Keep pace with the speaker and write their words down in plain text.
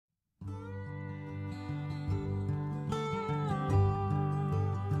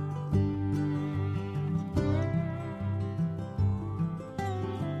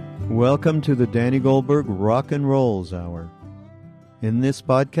Welcome to the Danny Goldberg Rock and Rolls Hour. In this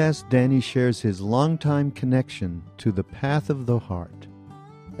podcast, Danny shares his longtime connection to the path of the heart,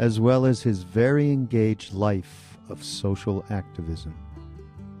 as well as his very engaged life of social activism.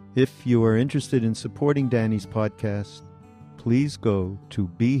 If you are interested in supporting Danny's podcast, please go to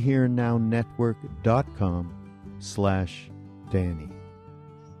BeHereNowNetwork.com/Danny.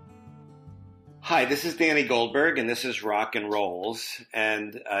 Hi, this is Danny Goldberg, and this is Rock and Rolls,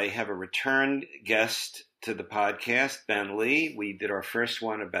 and I have a return guest to the podcast, Ben Lee. We did our first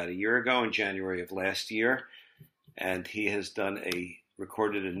one about a year ago in January of last year, and he has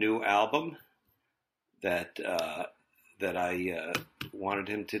recorded a new album that I wanted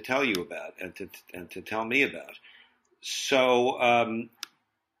him to tell you about and to tell me about. So,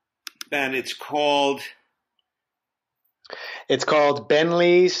 Ben, it's called Ben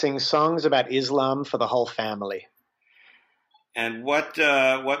Lee Sings Songs About Islam for the Whole Family. And what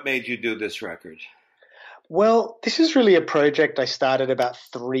made you do this record? Well, this is really a project I started about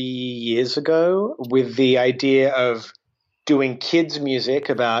 3 years ago with the idea of doing kids' music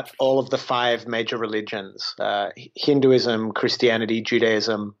about all of the 5 major religions, Hinduism, Christianity,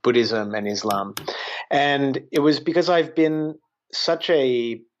 Judaism, Buddhism, and Islam. And it was because I've been such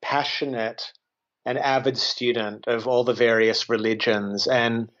a passionate an avid student of all the various religions,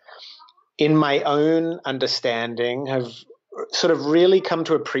 and in my own understanding have sort of really come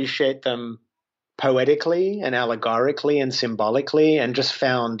to appreciate them poetically and allegorically and symbolically, and just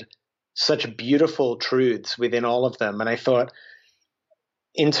found such beautiful truths within all of them. And I thought,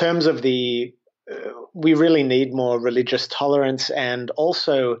 in terms of we really need more religious tolerance, and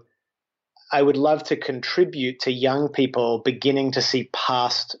also I would love to contribute to young people beginning to see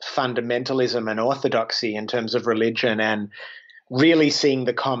past fundamentalism and orthodoxy in terms of religion, and really seeing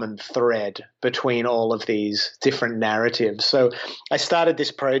the common thread between all of these different narratives. So I started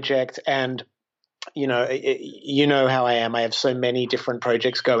this project, and you know how I am. I have so many different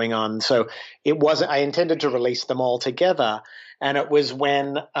projects going on. So I intended to release them all together, and it was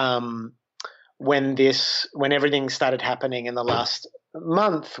when everything started happening in the last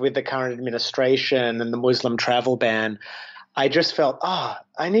month with the current administration and the Muslim travel ban, I just felt,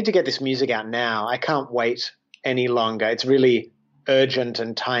 I need to get this music out now. I can't wait any longer. It's really urgent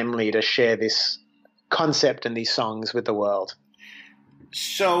and timely to share this concept and these songs with the world.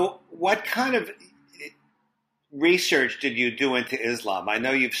 So what kind of research did you do into Islam? I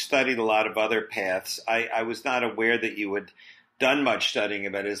know you've studied a lot of other paths. I was not aware that you had done much studying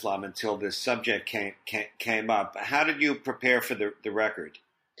about Islam until this subject came up. How did you prepare for the record?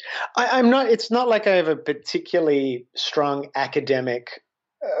 It's not like I have a particularly strong academic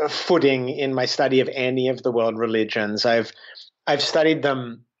footing in my study of any of the world religions. I've studied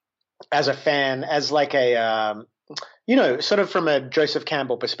them as a fan, as like a sort of from a Joseph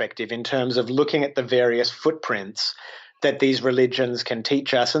Campbell perspective, in terms of looking at the various footprints that these religions can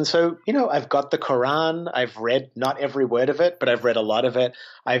teach us. And so, I've got the Quran. I've read not every word of it, but I've read a lot of it.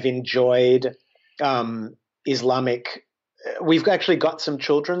 I've enjoyed Islamic. We've actually got some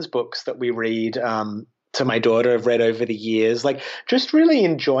children's books that we read to my daughter. I've read over the years, like just really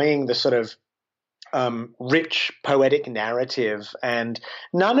enjoying the sort of rich poetic narrative. And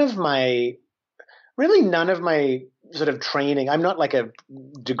none of my sort of training, I'm not like a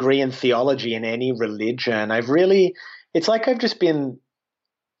degree in theology in any religion. It's like I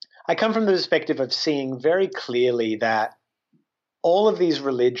come from the perspective of seeing very clearly that all of these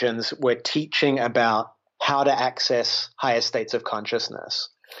religions were teaching about how to access higher states of consciousness.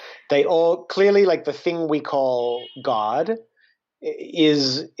 They all clearly, like the thing we call God,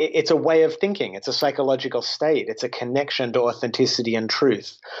 it's a way of thinking. It's a psychological state. It's a connection to authenticity and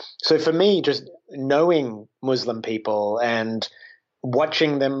truth. So for me, just knowing Muslim people and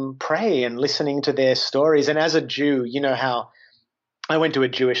watching them pray and listening to their stories. And as a Jew, you know how I went to a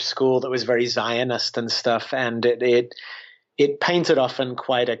Jewish school that was very Zionist and stuff, and it painted often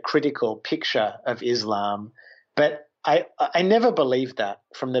quite a critical picture of Islam. But I never believed that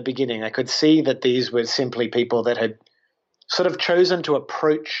from the beginning. I could see that these were simply people that had sort of chosen to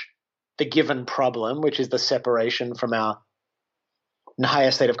approach the given problem, which is the separation from our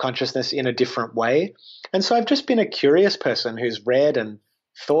higher state of consciousness, in a different way. And so I've just been a curious person who's read and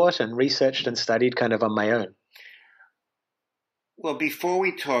thought and researched and studied kind of on my own. Well, before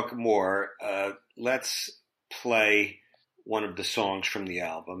we talk more, let's play one of the songs from the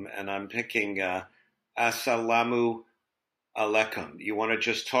album, and I'm picking Assalamu Alaikum. You want to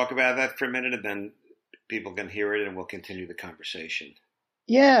just talk about that for a minute, and then people can hear it and we'll continue the conversation?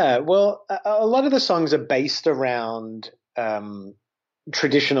 Yeah, well, a lot of the songs are based around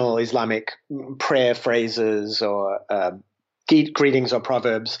traditional Islamic prayer phrases or greetings or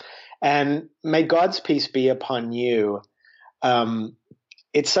proverbs. And may God's peace be upon you.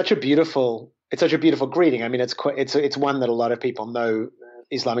 It's such a beautiful greeting. I mean, it's one that a lot of people know,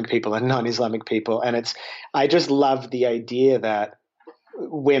 Islamic people and non-Islamic people, and I just love the idea that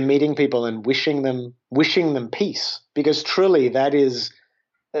we're meeting people and wishing them peace, because truly that is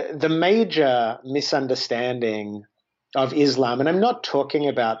the major misunderstanding of Islam. And I'm not talking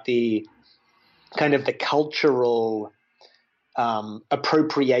about the kind of the cultural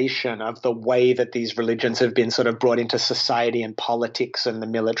appropriation of the way that these religions have been sort of brought into society and politics and the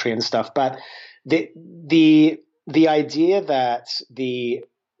military and stuff, but the idea that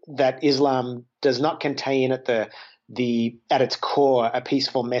Islam does not contain at its core a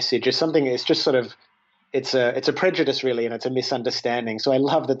peaceful message is something. It's just sort of it's a prejudice, really, and it's a misunderstanding. So I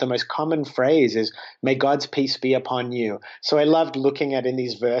love that the most common phrase is "May God's peace be upon you." So I loved looking at in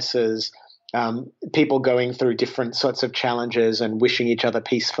these verses people going through different sorts of challenges and wishing each other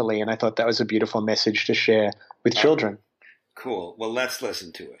peacefully, and I thought that was a beautiful message to share with children. Cool. Well, let's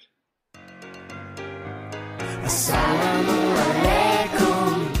listen to it. Assalamu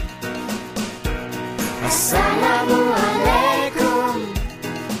alaikum. Assalamu alaikum.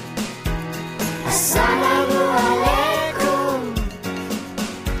 Assalamu alaikum.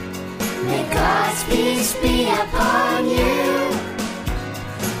 May God's peace be upon you.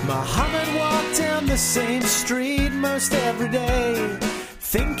 Muhammad walked down the same street most every day,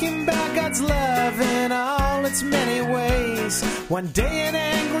 thinking about God's love in all its many ways. One day an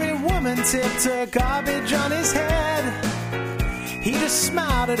angry woman tipped her garbage on his head. He just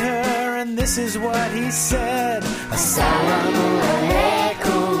smiled at her and this is what he said. Assalamu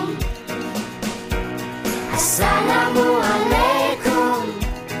alaikum. Assalamu alaikum.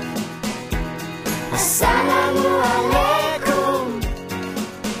 Assalamu alaikum.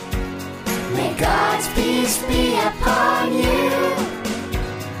 May God's peace be upon you.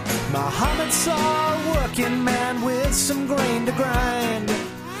 Muhammad saw a working man with some grain to grind.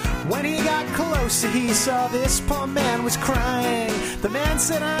 When he got closer, he saw this poor man was crying. The man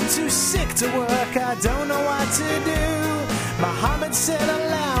said, "I'm too sick to work, I don't know what to do." Muhammad said,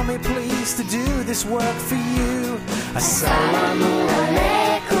 "Allow me please to do this work for you." Assalamu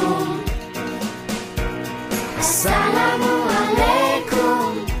alaikum. Assalamu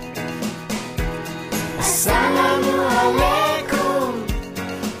alaikum. Assalamu alaikum.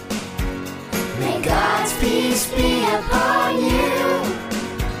 May God's peace be upon you.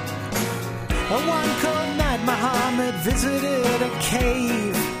 One cold night Muhammad visited a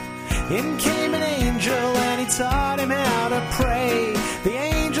cave. In came an angel and he taught him how to pray. The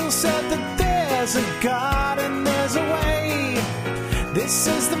angel said that there's a God and there's a way. This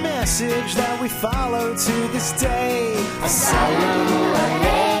is the message that we follow to this day. Assalamu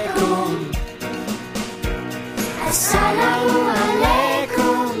alaikum. Assalamu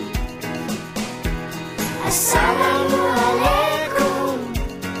alaikum. Assalamu alaikum.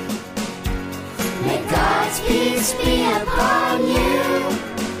 May God's peace be upon you.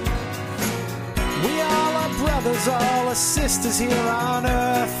 We all are brothers, all are sisters here on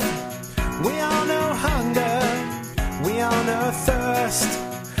earth. We all know hunger, we all know thirst.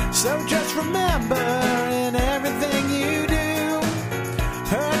 So just remember in everything you do,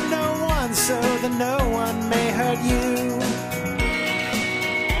 hurt no one so that no one may hurt you.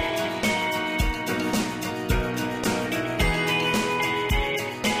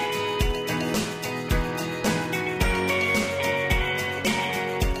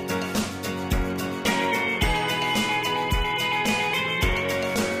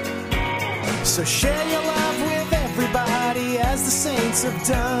 So share your love with everybody as the saints have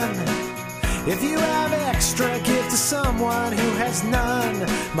done. If you have extra, give to someone who has none.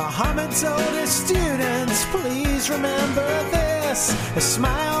 Muhammad told his students, please remember this. A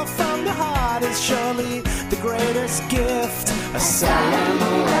smile from the heart is surely the greatest gift.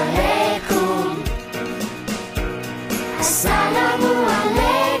 Assalamu alaikum. Assalamu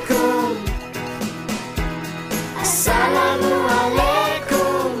alaikum. Assalamu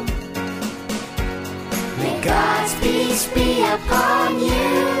alaikum. May God's peace be upon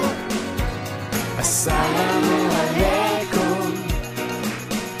you. Assalamu alaikum.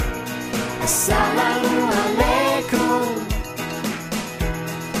 Assalamu alaikum.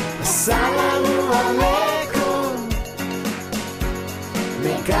 Assalamu alaikum.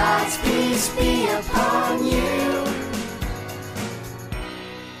 May God's peace be upon you.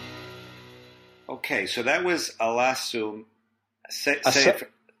 Okay, so that was Alasum. Say it for,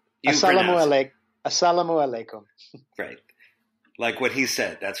 you Assalamu pronounce it. alaikum. Assalamu alaikum. Great. Like what he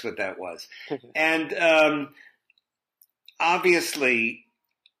said, that's what that was. And obviously,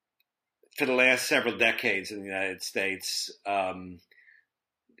 for the last several decades in the United States,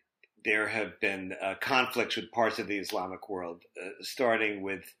 there have been conflicts with parts of the Islamic world, starting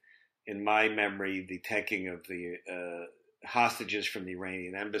with, in my memory, the taking of the hostages from the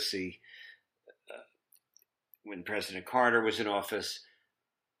Iranian embassy when President Carter was in office,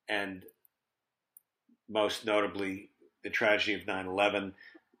 and most notably the tragedy of 9/11,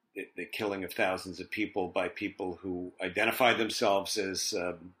 the killing of thousands of people by people who identified themselves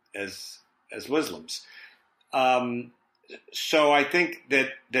as Muslims. So I think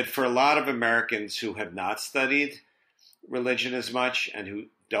that for a lot of Americans who have not studied religion as much and who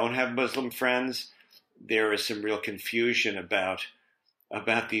don't have Muslim friends, there is some real confusion about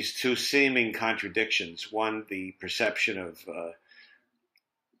these two seeming contradictions. One, the perception of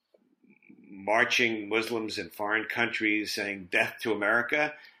marching Muslims in foreign countries saying death to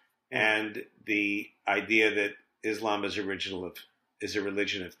America, and the idea that Islam is a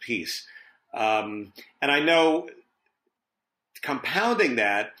religion of peace. And I know compounding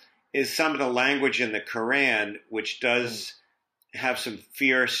that is some of the language in the Quran, which does have some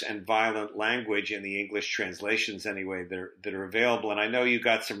fierce and violent language in the English translations anyway that are available. And I know you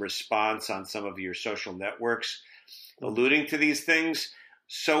got some response on some of your social networks alluding to these things.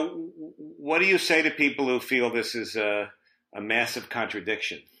 So what do you say to people who feel this is a massive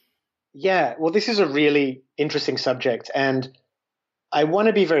contradiction? Yeah, well, this is a really interesting subject. And I want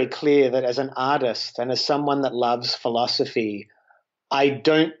to be very clear that as an artist and as someone that loves philosophy, I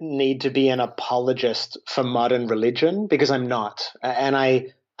don't need to be an apologist for modern religion, because I'm not. And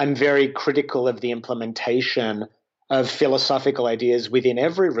I'm very critical of the implementation of philosophical ideas within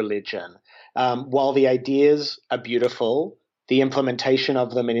every religion. While the ideas are beautiful, the implementation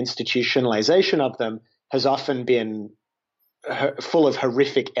of them and institutionalization of them has often been full of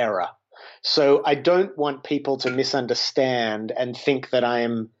horrific error. So I don't want people to misunderstand and think that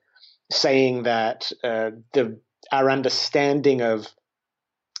I'm saying that our understanding of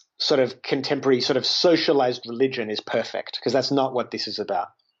sort of contemporary, sort of socialized religion is perfect, because that's not what this is about.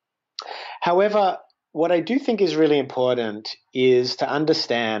 However, what I do think is really important is to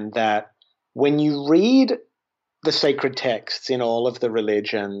understand that when you read the sacred texts in all of the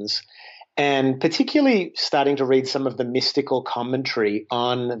religions, and particularly starting to read some of the mystical commentary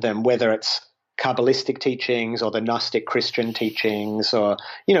on them, whether it's Kabbalistic teachings or the Gnostic Christian teachings, or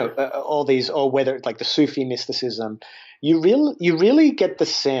all these, or whether it's like the Sufi mysticism, you really get the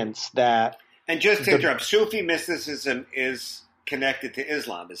sense that. And just to interrupt, Sufi mysticism is connected to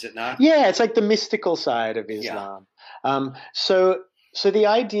Islam, is it not? Yeah, it's like the mystical side of Islam. Yeah. So the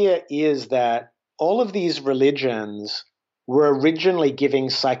idea is that all of these religions were originally giving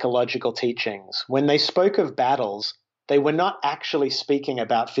psychological teachings. When they spoke of battles, they were not actually speaking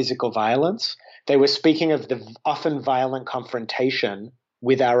about physical violence. They were speaking of the often violent confrontation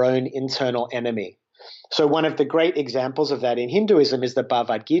with our own internal enemy. So one of the great examples of that in Hinduism is the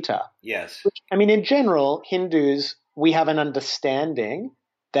Bhagavad Gita. Yes. Which, I mean, in general, Hindus, we have an understanding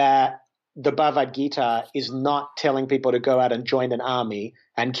that the Bhagavad Gita is not telling people to go out and join an army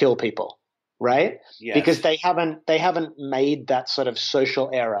and kill people, right? Yes. Because they haven't made that sort of social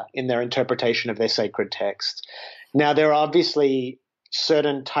error in their interpretation of their sacred texts. Now, there are obviously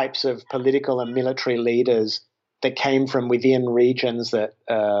certain types of political and military leaders that came from within regions that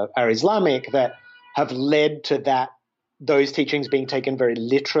are Islamic that have led to those teachings being taken very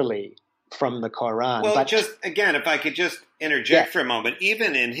literally from the Quran. Well, just again, if I could just interject for a moment,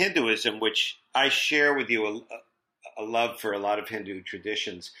 even in Hinduism, which I share with you a love for a lot of Hindu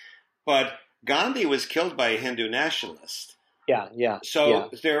traditions, but Gandhi was killed by a Hindu nationalist. Yeah. So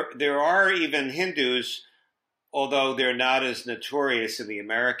there are even Hindus, although they're not as notorious in the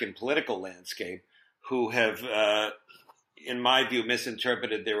American political landscape, who have, in my view,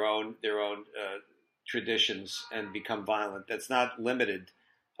 misinterpreted their own traditions and become violent. That's not limited.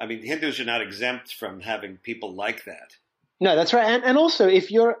 I mean, Hindus are not exempt from having people like that. No, that's right. And also,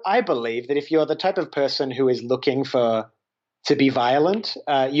 I believe that if you're the type of person who is looking to be violent,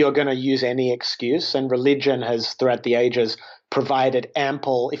 you're going to use any excuse. And religion has, throughout the ages, provided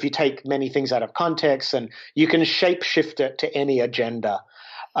ample, if you take many things out of context, and you can shapeshift it to any agenda.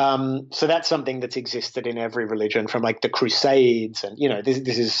 So that's something that's existed in every religion, from like the Crusades, and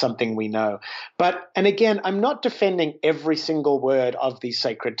this is something we know. And again, I'm not defending every single word of these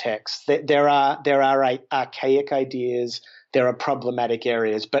sacred texts. There are archaic ideas, there are problematic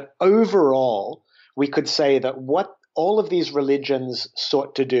areas, but overall, we could say that what all of these religions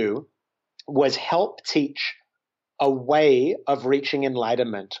sought to do was help teach a way of reaching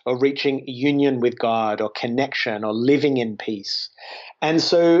enlightenment or reaching union with God or connection or living in peace. And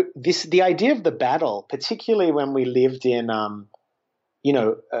so the idea of the battle, particularly when we lived in,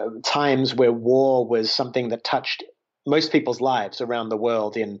 times where war was something that touched most people's lives around the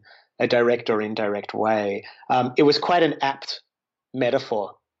world in a direct or indirect way. It was quite an apt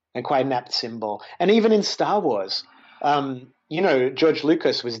metaphor and quite an apt symbol. And even in Star Wars, George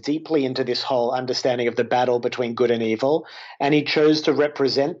Lucas was deeply into this whole understanding of the battle between good and evil, and he chose to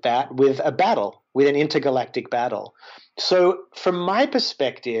represent that with a battle, with an intergalactic battle. So from my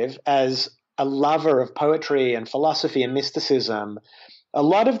perspective, as a lover of poetry and philosophy and mysticism, a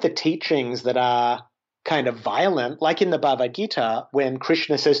lot of the teachings that are kind of violent, like in the Bhagavad Gita, when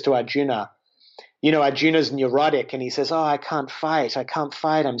Krishna says to Arjuna, Arjuna's neurotic and he says, I can't fight,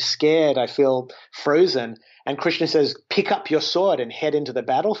 I'm scared, I feel frozen. And Krishna says, pick up your sword and head into the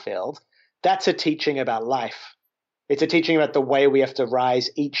battlefield. That's a teaching about life. It's a teaching about the way we have to rise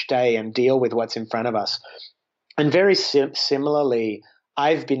each day and deal with what's in front of us. And very similarly,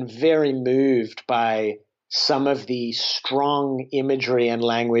 I've been very moved by some of the strong imagery and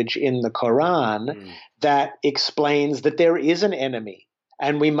language in the Quran that explains that there is an enemy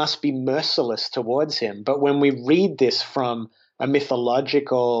and we must be merciless towards him. But when we read this from a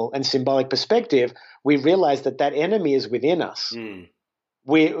mythological and symbolic perspective, we realize that that enemy is within us.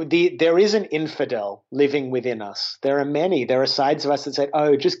 There is an infidel living within us. There are many. There are sides of us that say,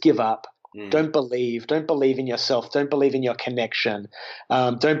 oh, just give up. Don't believe in yourself. Don't believe in your connection.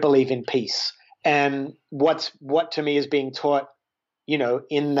 Don't believe in peace. And what to me is being taught,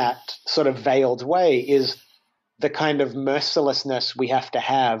 in that sort of veiled way is the kind of mercilessness we have to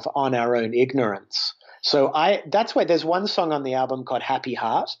have on our own ignorance. So that's why there's one song on the album called Happy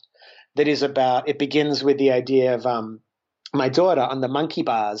Heart that is about, it begins with the idea of my daughter on the monkey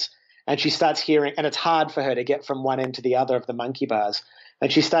bars, and she starts hearing, and it's hard for her to get from one end to the other of the monkey bars.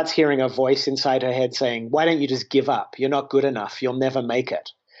 And she starts hearing a voice inside her head saying, why don't you just give up? You're not good enough. You'll never make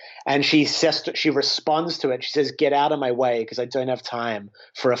it. And she responds to it. She says, get out of my way because I don't have time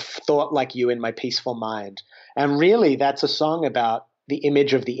for a thought like you in my peaceful mind. And really that's a song about the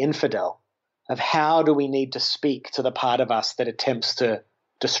image of the infidel, of how do we need to speak to the part of us that attempts to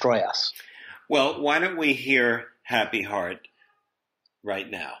destroy us. Well, why don't we hear Happy Heart right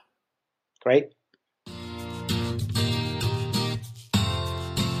now? Great.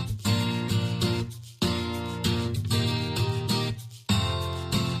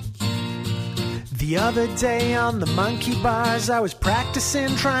 The other day on the monkey bars, I was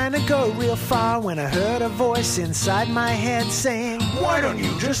practicing trying to go real far when I heard a voice inside my head saying, why don't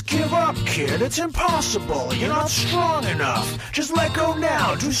you just give up, kid? It's impossible. You're not strong enough. Just let go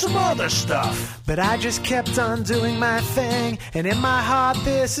now. Do some other stuff. But I just kept on doing my thing, and in my heart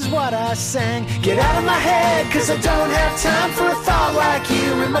this is what I sang. Get out of my head, cause I don't have time for a thought like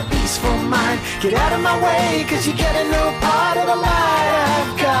you in my peaceful mind. Get out of my way, cause you're getting no part of the light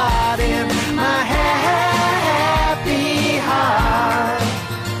I've got in my happy heart,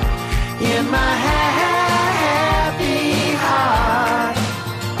 in my happy heart.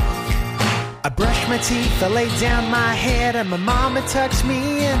 I brushed my teeth, I laid down my head, and my mama tucks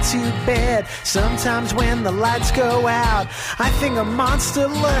me into bed. Sometimes when the lights go out, I think a monster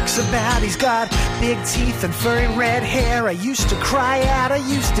lurks about. He's got big teeth and furry red hair. I used to cry out, I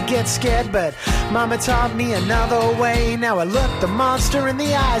used to get scared, but mama taught me another way. Now I look the monster in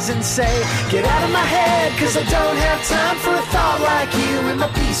the eyes and say, get out of my head, cause I don't have time for a thought like you in my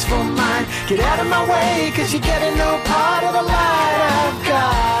peaceful mind. Get out of my way, cause you're getting no part of the light I've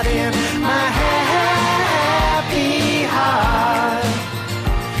got in my happy heart,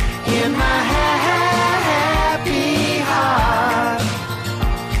 in my happy heart,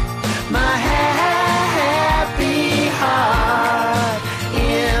 my happy heart,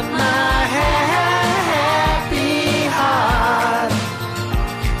 in my happy heart.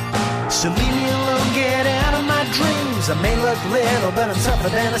 So leave me alone, get out of my dreams. I may look little, but I'm tougher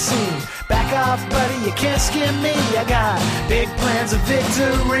than I seem. Back off, buddy, you can't scare me. I got big plans of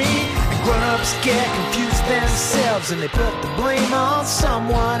victory. Grown-ups get confused themselves and they put the blame on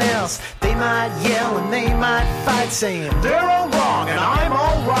someone else. They might yell and they might fight, saying they're all wrong and I'm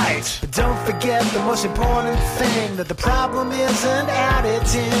all right. But don't forget the most important thing, that the problem isn't out,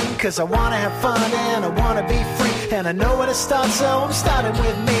 it's in. Cause I wanna have fun and I wanna be free, and I know where to start, so I'm starting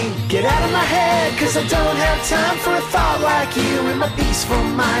with me. Get out of my head, cause I don't have time for a thought like you in my peaceful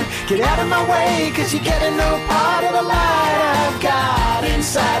mind. Get out of my way, cause you're getting no part of the light I've got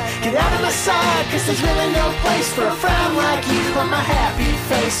inside. Get out of my side, cause there's really no place for a frown like you on my happy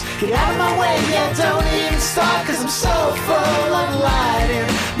face. Get out of my way, yeah, don't even start, cause I'm so full of light in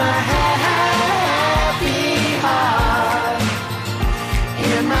my happy heart,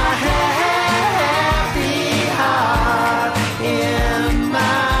 in my happy heart, in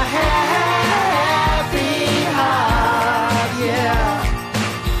my happy heart, yeah.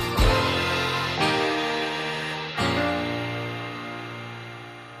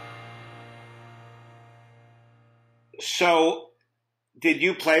 Did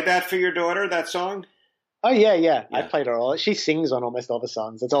you play that for your daughter, that song? Oh, yeah. I played her all. She sings on almost all the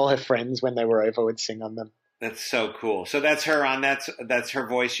songs. It's all her friends when they were over would sing on them. That's so cool. So that's her on that's her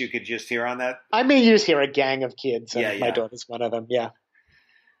voice you could just hear on that? I mean, you just hear a gang of kids, and my Yeah. daughter's one of them, yeah.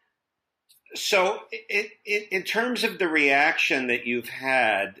 So in terms of the reaction that you've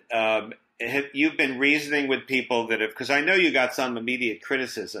had, you've been reasoning with people that have, because I know you got some immediate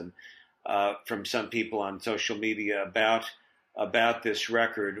criticism from some people on social media about this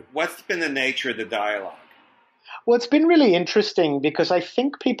record. What's been the nature of the dialogue? Well, it's been really interesting because I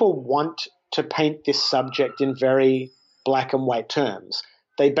think people want to paint this subject in very black and white terms.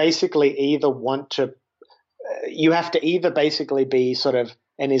 They basically either want to you have to either basically be sort of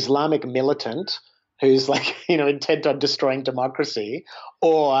an Islamic militant who's like, intent on destroying democracy,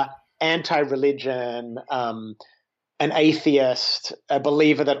 or anti-religion, an atheist, a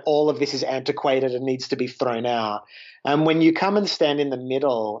believer that all of this is antiquated and needs to be thrown out. And when you come and stand in the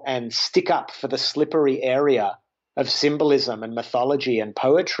middle and stick up for the slippery area of symbolism and mythology and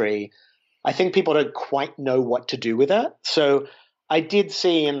poetry, I think people don't quite know what to do with that. So I did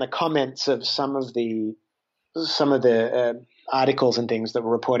see in the comments of some of the articles and things that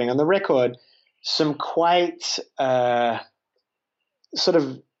were reporting on the record some quite sort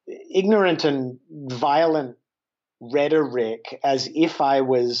of ignorant and violent rhetoric, as if I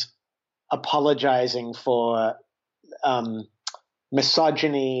was apologizing for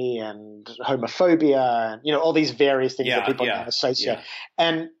misogyny and homophobia and all these various things that people can associate.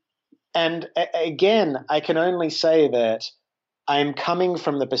 And again, I can only say that I'm coming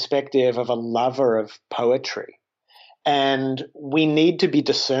from the perspective of a lover of poetry, and we need to be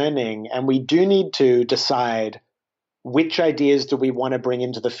discerning, and we do need to decide which ideas do we want to bring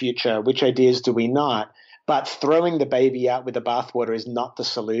into the future, which ideas do we not. But throwing the baby out with the bathwater is not the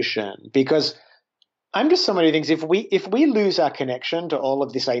solution, because I'm just somebody who thinks if we lose our connection to all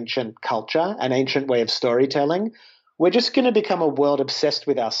of this ancient culture, an ancient way of storytelling, we're just going to become a world obsessed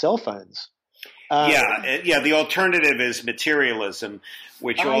with our cell phones. The alternative is materialism,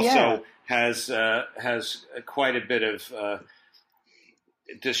 which also has quite a bit of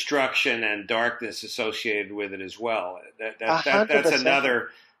destruction and darkness associated with it as well.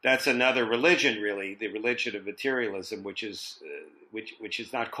 That's another religion, really, the religion of materialism, which is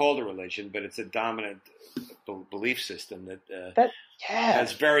not called a religion, but it's a dominant belief system that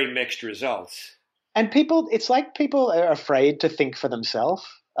has very mixed results. And it's like people are afraid to think for themselves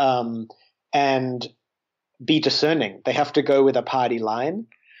and be discerning. They have to go with a party line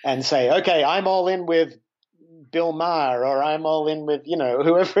and say, okay, I'm all in with Bill Maher, or I'm all in with,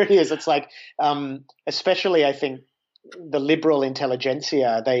 whoever it is. It's like, especially I think the liberal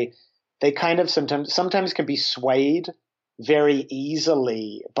intelligentsia, they kind of sometimes can be swayed very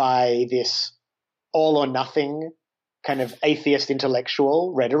easily by this all or nothing kind of atheist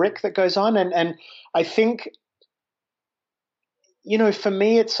intellectual rhetoric that goes on. And I think, for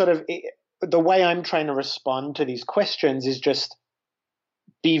me, it's sort of the way I'm trying to respond to these questions is just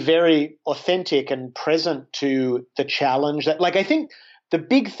be very authentic and present to the challenge that, I think the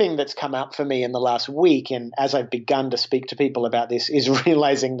big thing that's come up for me in the last week, and as I've begun to speak to people about this, is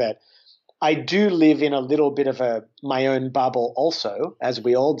realizing that I do live in a little bit of my own bubble also, as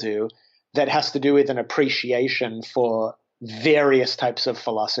we all do, that has to do with an appreciation for various types of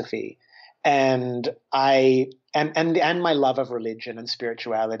philosophy, and and my love of religion and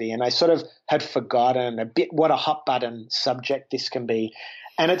spirituality. And I sort of had forgotten a bit what a hot button subject this can be.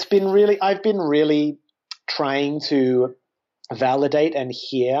 And I've been really trying to validate and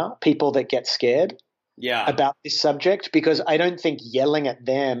hear people that get scared about this subject, because I don't think yelling at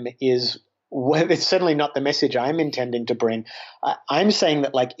them it's certainly not the message I'm intending to bring. I'm saying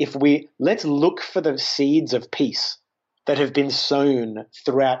that let's look for the seeds of peace that have been sown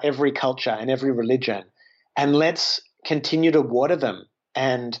throughout every culture and every religion, and let's continue to water them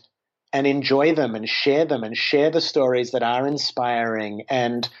and enjoy them and share the stories that are inspiring,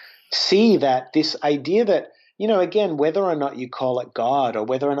 and see that this idea that, again, whether or not you call it God or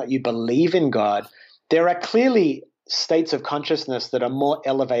whether or not you believe in God, there are clearly states of consciousness that are more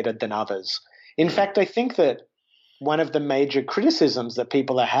elevated than others. In fact, I think that one of the major criticisms that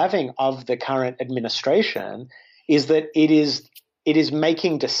people are having of the current administration is that it is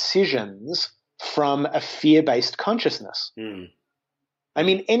making decisions from a fear-based consciousness. I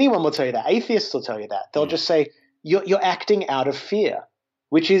mean, anyone will tell you that. Atheists will tell you that. They'll just say, you're acting out of fear,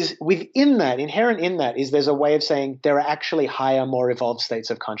 which is within that, inherent in that, is there's a way of saying there are actually higher, more evolved states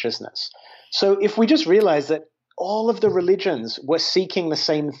of consciousness. So if we just realize that all of the religions were seeking the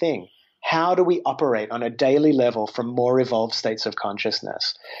same thing, how do we operate on a daily level from more evolved states of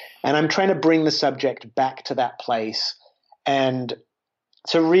consciousness? And I'm trying to bring the subject back to that place and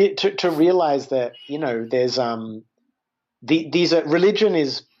to realize that, there's these religion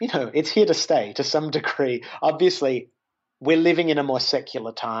is, it's here to stay to some degree. Obviously, we're living in a more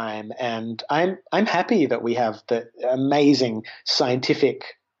secular time, and I'm happy that we have the amazing scientific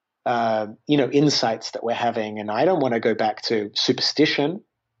insights that we're having, and I don't want to go back to superstition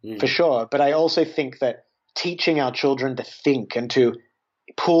for sure, but I also think that teaching our children to think and to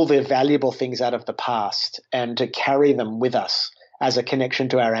pull the valuable things out of the past and to carry them with us as a connection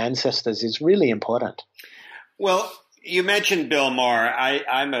to our ancestors is really important. Well, you mentioned Bill Maher.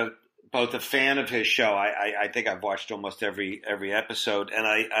 I'm both a fan of his show. I think I've watched almost every episode, and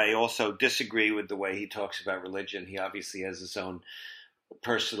I also disagree with the way he talks about religion. He obviously has his own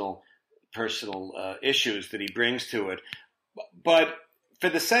personal issues that he brings to it. But for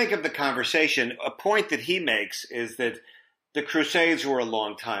the sake of the conversation, a point that he makes is that the Crusades were a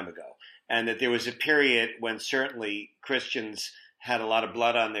long time ago, and that there was a period when certainly Christians had a lot of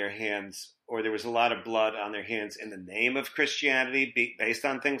blood on their hands, or there was a lot of blood on their hands in the name of Christianity based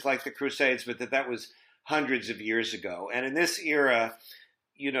on things like the Crusades, but that was hundreds of years ago. And in this era,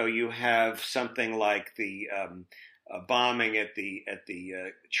 you have something like the bombing at the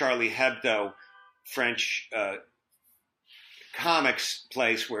Charlie Hebdo French comics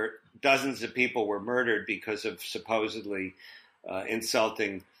place, where dozens of people were murdered because of supposedly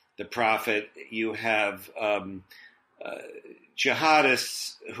insulting the prophet. You have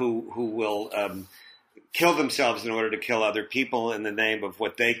jihadists who will kill themselves in order to kill other people in the name of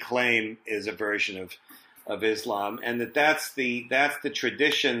what they claim is a version of Islam, and that's the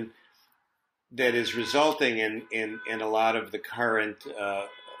tradition that is resulting in a lot of the current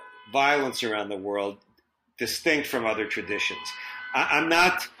violence around the world, distinct from other traditions. I'm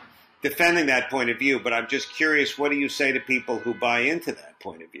not defending that point of view, but I'm just curious, what do you say to people who buy into that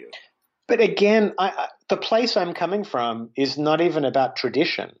point of view? But again, the place I'm coming from is not even about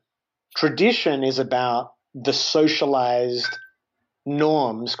tradition. Tradition is about the socialized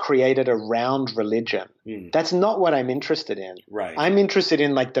norms created around religion. That's not what I'm interested in. Right. I'm interested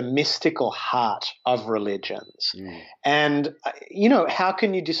in like the mystical heart of religions. And, how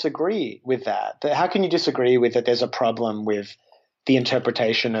can you disagree with that? How can you disagree with that there's a problem with the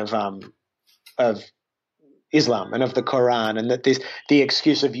interpretation of Islam and of the Quran, and that the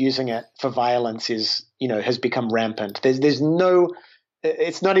excuse of using it for violence is, has become rampant.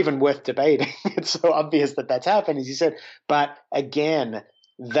 It's not even worth debating. It's so obvious that that's happened, as you said. But again,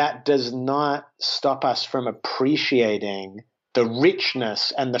 that does not stop us from appreciating the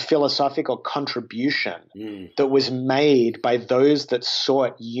richness and the philosophical contribution that was made by those that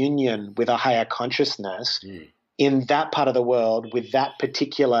sought union with a higher consciousness in that part of the world with that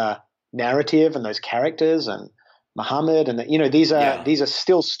particular narrative and those characters and Muhammad, and these are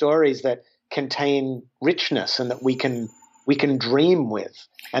still stories that contain richness and that we can dream with.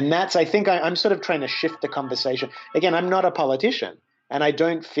 And that's, I think I'm sort of trying to shift the conversation. Again, I'm not a politician, and I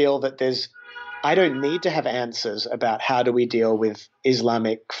don't feel that I don't need to have answers about how do we deal with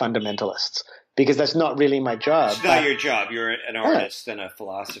Islamic fundamentalists, because that's not really my job. It's not your job. You're an artist and a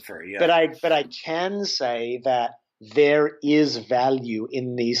philosopher. Yeah. But I can say that there is value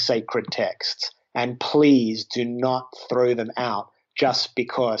in these sacred texts, and please do not throw them out just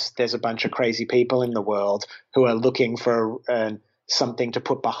because there's a bunch of crazy people in the world who are looking for something to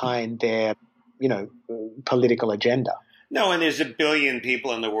put behind their, political agenda. No, and there's 1 billion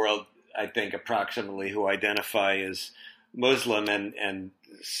people in the world, I think, approximately, who identify as Muslim, and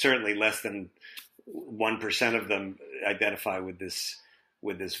certainly less than 1% of them identify with this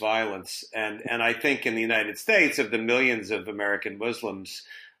violence. And I think in the United States, of the millions of American Muslims,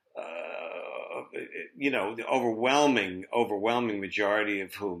 the overwhelming majority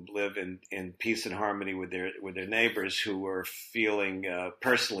of whom live in peace and harmony with their neighbors, who are feeling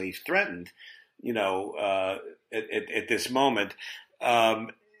personally threatened, at this moment.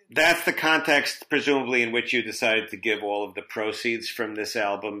 That's the context, presumably, in which you decided to give all of the proceeds from this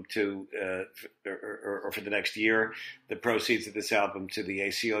album to, or for the next year, the proceeds of this album to the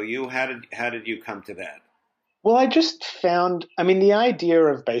ACLU. How did you come to that? Well, I just found, the idea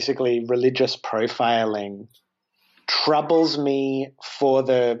of basically religious profiling troubles me for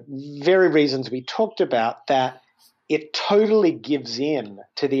the very reasons we talked about, that it totally gives in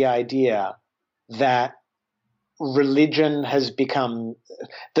to the idea that religion has become,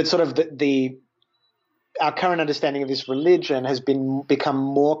 that sort of our current understanding of this religion has become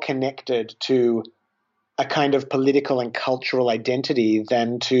more connected to a kind of political and cultural identity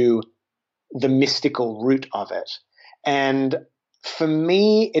than to the mystical root of it. And for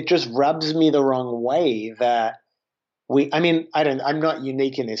me, it just rubs me the wrong way that I'm not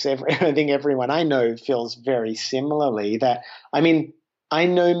unique in this. I think everyone I know feels very similarly that, I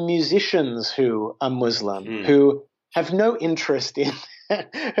know musicians who are Muslim who have no interest in,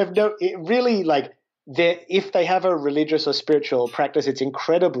 really like, if they have a religious or spiritual practice, it's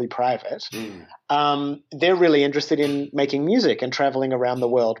incredibly private. They're really interested in making music and traveling around the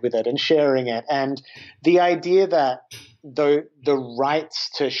world with it and sharing it. And the idea that the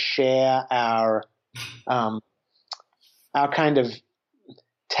rights to share our kind of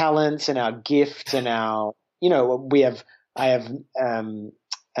talents and our gifts and our, I have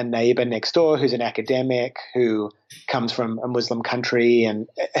a neighbor next door who's an academic who comes from a Muslim country, and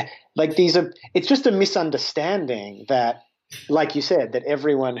like it's just a misunderstanding that, like you said, that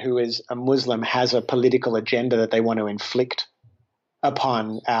everyone who is a Muslim has a political agenda that they want to inflict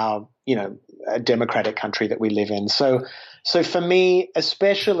upon our, a democratic country that we live in. So for me,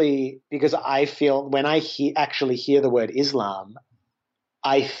 especially because I feel when I actually hear the word Islam,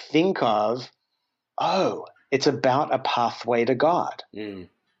 I think of, it's about a pathway to God.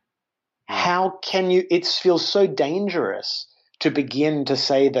 How can it feels so dangerous to begin to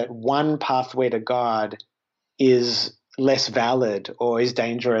say that one pathway to God is less valid or is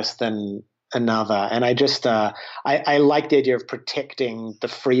dangerous than another. And I just, I like the idea of protecting the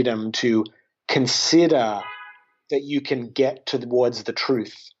freedom to consider that you can get towards the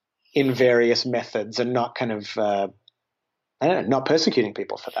truth in various methods and not kind of, not persecuting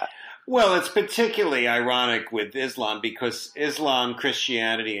people for that. Well, it's particularly ironic with Islam because Islam,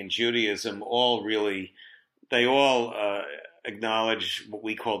 Christianity, and Judaism all acknowledge what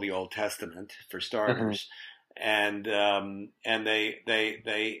we call the Old Testament, for starters, and they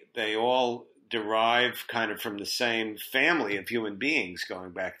all derive kind of from the same family of human beings going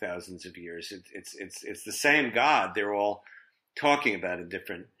back thousands of years. It's the same God. They're all talking about in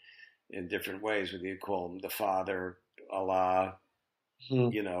different ways, whether you call him the Father, Allah,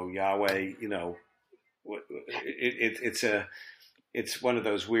 Yahweh, it's one of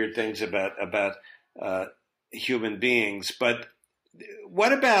those weird things about human beings. But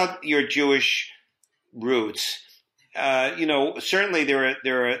what about your Jewish roots? Certainly there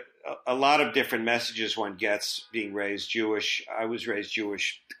are a lot of different messages one gets being raised Jewish. I was raised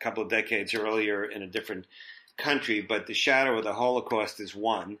Jewish a couple of decades earlier in a different country, but the shadow of the Holocaust is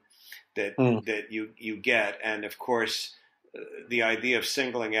one that you get, and of course, the idea of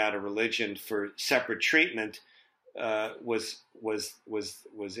singling out a religion for separate treatment was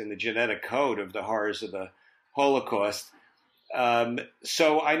in the genetic code of the horrors of the Holocaust.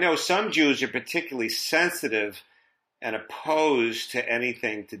 So I know some Jews are particularly sensitive and opposed to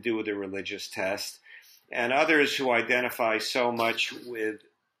anything to do with a religious test, and others who identify so much with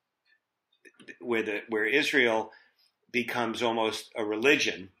where Israel becomes almost a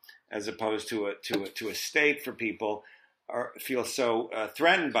religion as opposed to a state for people. Feel so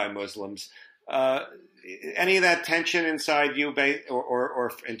threatened by Muslims. Any of that tension inside you,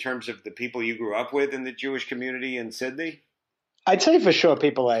 or in terms of the people you grew up with in the Jewish community in Sydney? I'd say for sure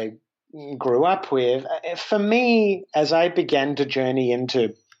people I grew up with. For me, as I began to journey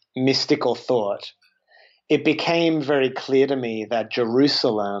into mystical thought, it became very clear to me that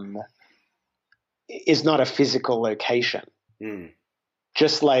Jerusalem is not a physical location.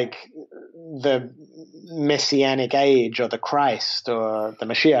 Just like the Messianic age or the Christ or the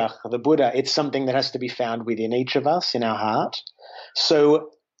Mashiach or the Buddha, it's something that has to be found within each of us in our heart.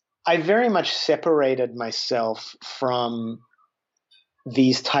 So I very much separated myself from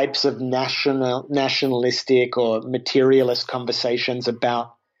these types of nationalistic or materialist conversations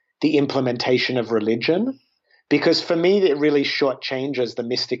about the implementation of religion, because for me it really shortchanges the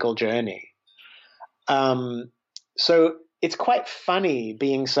mystical journey. So it's quite funny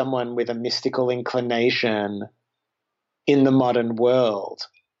being someone with a mystical inclination in the modern world,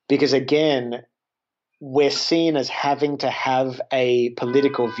 because again, we're seen as having to have a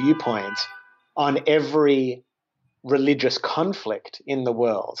political viewpoint on every religious conflict in the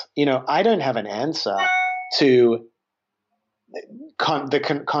world. I don't have an answer to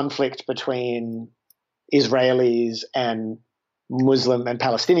the conflict between Israelis and Muslim and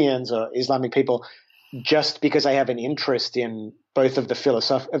Palestinians or Islamic people, just because I have an interest in both of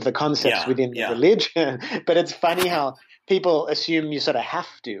the concepts within the religion. But it's funny how people assume you sort of have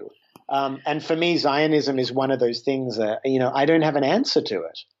to. And for me, Zionism is one of those things that, I don't have an answer to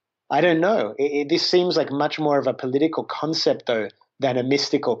it. I don't know. This seems like much more of a political concept, though, than a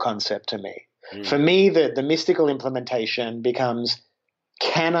mystical concept to me. For me, the mystical implementation becomes,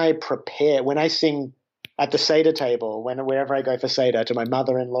 can I prepare when I sing at the Seder table, wherever I go for Seder, to my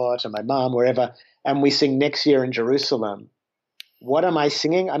mother-in-law, to my mom, wherever, and we sing Next Year in Jerusalem, what am I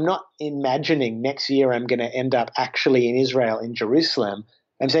singing? I'm not imagining next year I'm going to end up actually in Israel, in Jerusalem.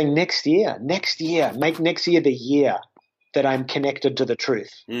 I'm saying next year, make next year the year that I'm connected to the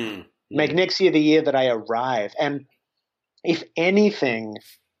truth. Mm. Make next year the year that I arrive. And if anything,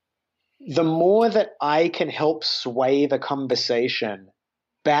 the more that I can help sway the conversation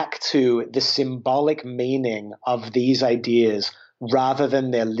back to the symbolic meaning of these ideas rather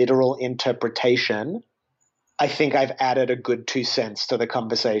than their literal interpretation, I think I've added a good 2 cents to the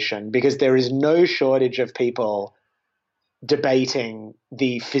conversation, because there is no shortage of people debating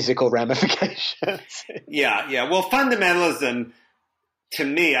the physical ramifications. Yeah. Well, fundamentalism, to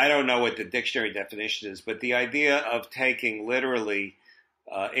me, I don't know what the dictionary definition is, but the idea of taking literally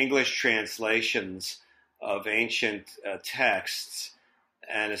English translations of ancient texts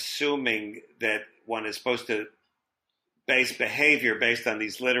and assuming that one is supposed to base behavior based on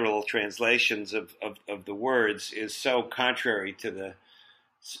these literal translations of the words is so contrary to the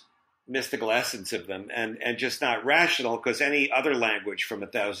mystical essence of them, and just not rational, because any other language from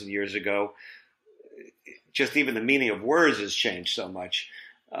 1,000 years ago, just even the meaning of words has changed so much,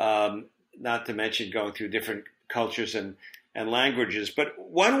 not to mention going through different cultures and languages. But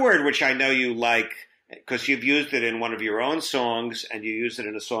one word which I know you like, because you've used it in one of your own songs and you used it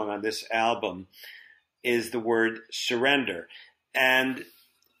in a song on this album, is the word surrender. And,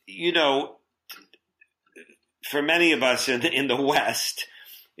 you know, for many of us in the West,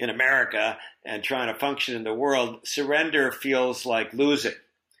 in America, and trying to function in the world, surrender feels like losing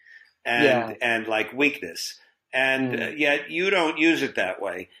and like weakness. And yet you don't use it that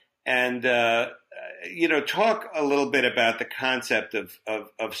way. And, you know, talk a little bit about the concept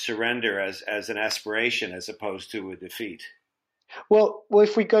of surrender as an aspiration as opposed to a defeat. Well,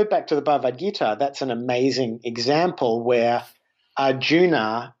 if we go back to the Bhagavad Gita, that's an amazing example where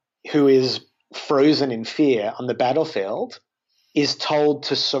Arjuna, who is frozen in fear on the battlefield, is told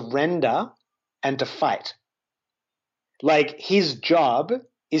to surrender and to fight. Like, his job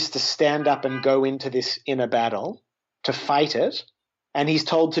is to stand up and go into this inner battle, to fight it, and he's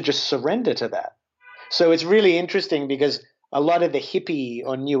told to just surrender to that. So it's really interesting, because a lot of the hippie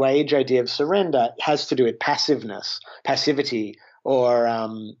or new age idea of surrender has to do with passivity, or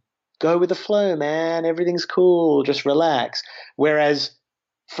go with the flow, man, everything's cool, just relax. Whereas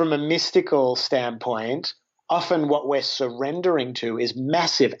from a mystical standpoint, often what we're surrendering to is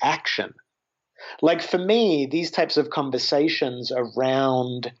massive action. Like, for me, these types of conversations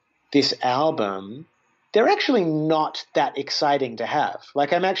around this album, they're actually not that exciting to have.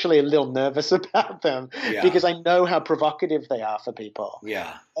 Like, I'm actually a little nervous about them because I know how provocative they are for people.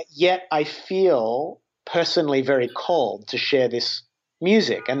 Yeah. Yet I feel personally very called to share this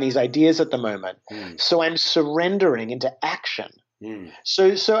music and these ideas at the moment. So I'm surrendering into action.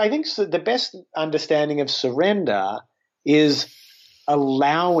 So I think the best understanding of surrender is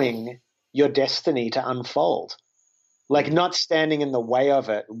allowing your destiny to unfold, like not standing in the way of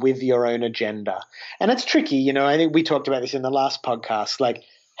it with your own agenda. And it's tricky, you know, I think we talked about this in the last podcast, like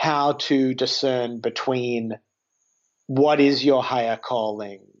how to discern between what is your higher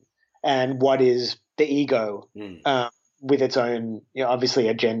calling and what is the ego with its own, you know, obviously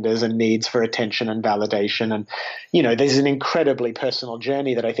agendas and needs for attention and validation. And, you know, there's an incredibly personal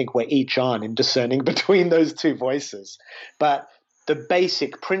journey that I think we're each on in discerning between those two voices. But the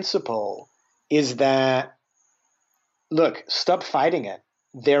basic principle is that, look, stop fighting it.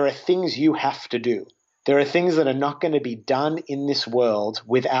 There are things you have to do. There are things that are not going to be done in this world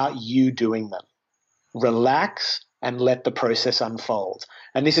without you doing them. Relax and let the process unfold.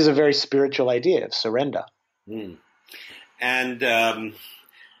 And this is a very spiritual idea of surrender. And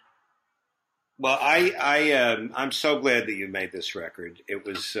well, I'm so glad that you made this record. It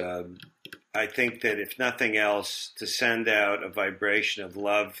was, I think that if nothing else, to send out a vibration of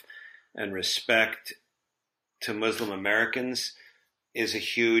love and respect to Muslim Americans is a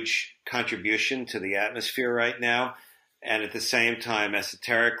huge contribution to the atmosphere right now. And at the same time,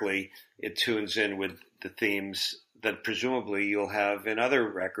 esoterically, it tunes in with the themes that presumably you'll have in other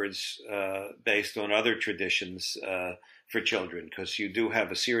records based on other traditions for children, because you do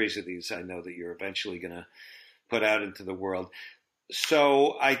have a series of these, I know, that you're eventually going to put out into the world.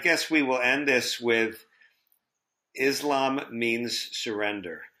 So I guess we will end this with Islam means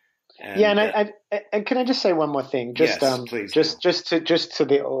surrender. And, and can I just say one more thing? Just, yes, please. Just to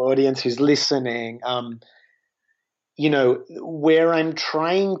the audience who's listening, you know, where I'm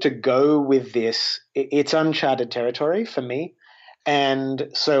trying to go with this, it's uncharted territory for me. And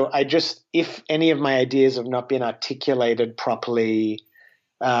so if any of my ideas have not been articulated properly,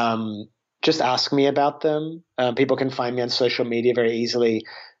 just ask me about them. People can find me on social media very easily.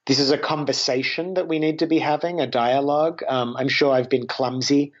 This is a conversation that we need to be having, a dialogue. I'm sure I've been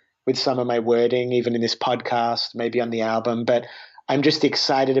clumsy with some of my wording, even in this podcast, maybe on the album, but I'm just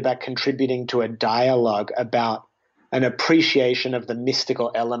excited about contributing to a dialogue about an appreciation of the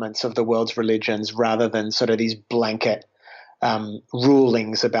mystical elements of the world's religions rather than sort of these blanket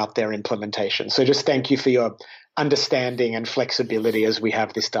rulings about their implementation. So just thank you for your understanding and flexibility as we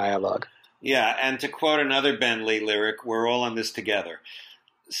have this dialogue. Yeah, and to quote another Ben Lee lyric, we're all in this together.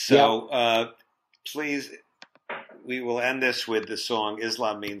 So please, we will end this with the song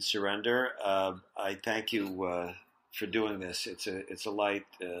Islam Means Surrender. I thank you for doing this. It's a light,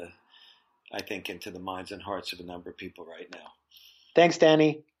 I think, into the minds and hearts of a number of people right now. Thanks,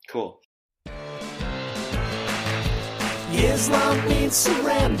 Danny. Cool. Islam means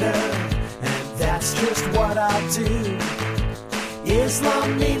surrender, and that's just what I do.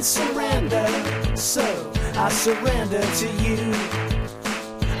 Islam means surrender, so I surrender to you.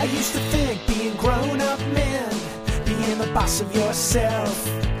 I used to think being grown up meant being the boss of yourself,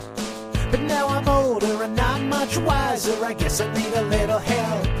 but now I'm older and not much wiser. I guess I need a little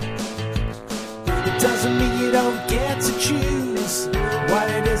help. It doesn't mean you don't get to choose what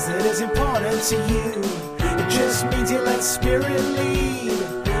it is that is important to you. It just means you let spirit lead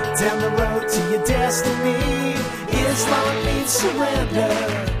down the road to your destiny. Islam means surrender,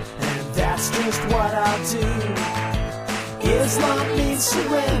 and that's just what I do. Islam means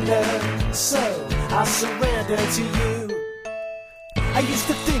surrender, so I surrender to you. I used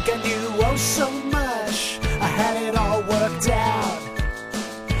to think I knew oh so much, I had it all worked out.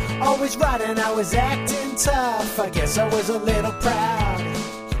 Always right and I was acting tough, I guess I was a little proud.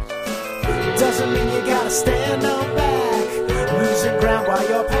 Doesn't mean you gotta stand on back, losing ground while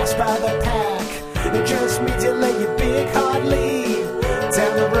you're passed by the pack. It just means you let your big heart lead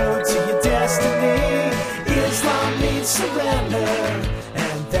down the road to your destiny. Islam means surrender,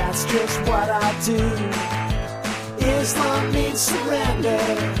 and that's just what I do. Islam means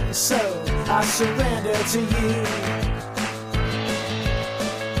surrender, so I surrender to you.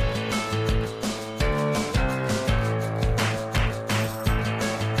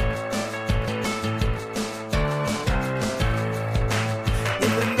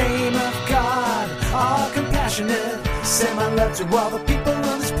 Send my love to all the people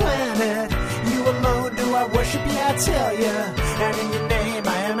on this planet. You alone do I worship, yeah I tell you. And in your name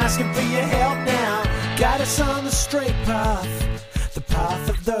I am asking for your help now. Guide us on the straight path, the path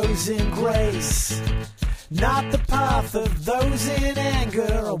of those in grace, not the path of those in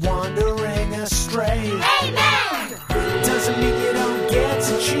anger or wandering astray. Amen! Doesn't mean you don't get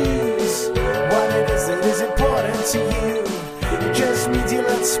to choose what it is that is important to you. It just means you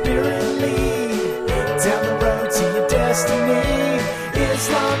let spirit lead down the road to your destiny.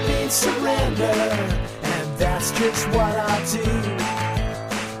 Islam means surrender, and that's just what I do.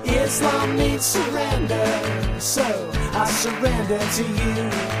 Islam means surrender, so I surrender to you.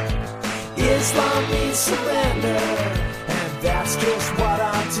 Islam means surrender, and that's just what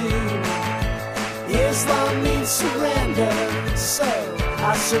I do. Islam means surrender, so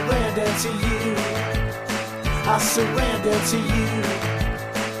I surrender to you. I surrender to you.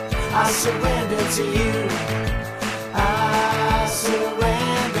 I surrender to you.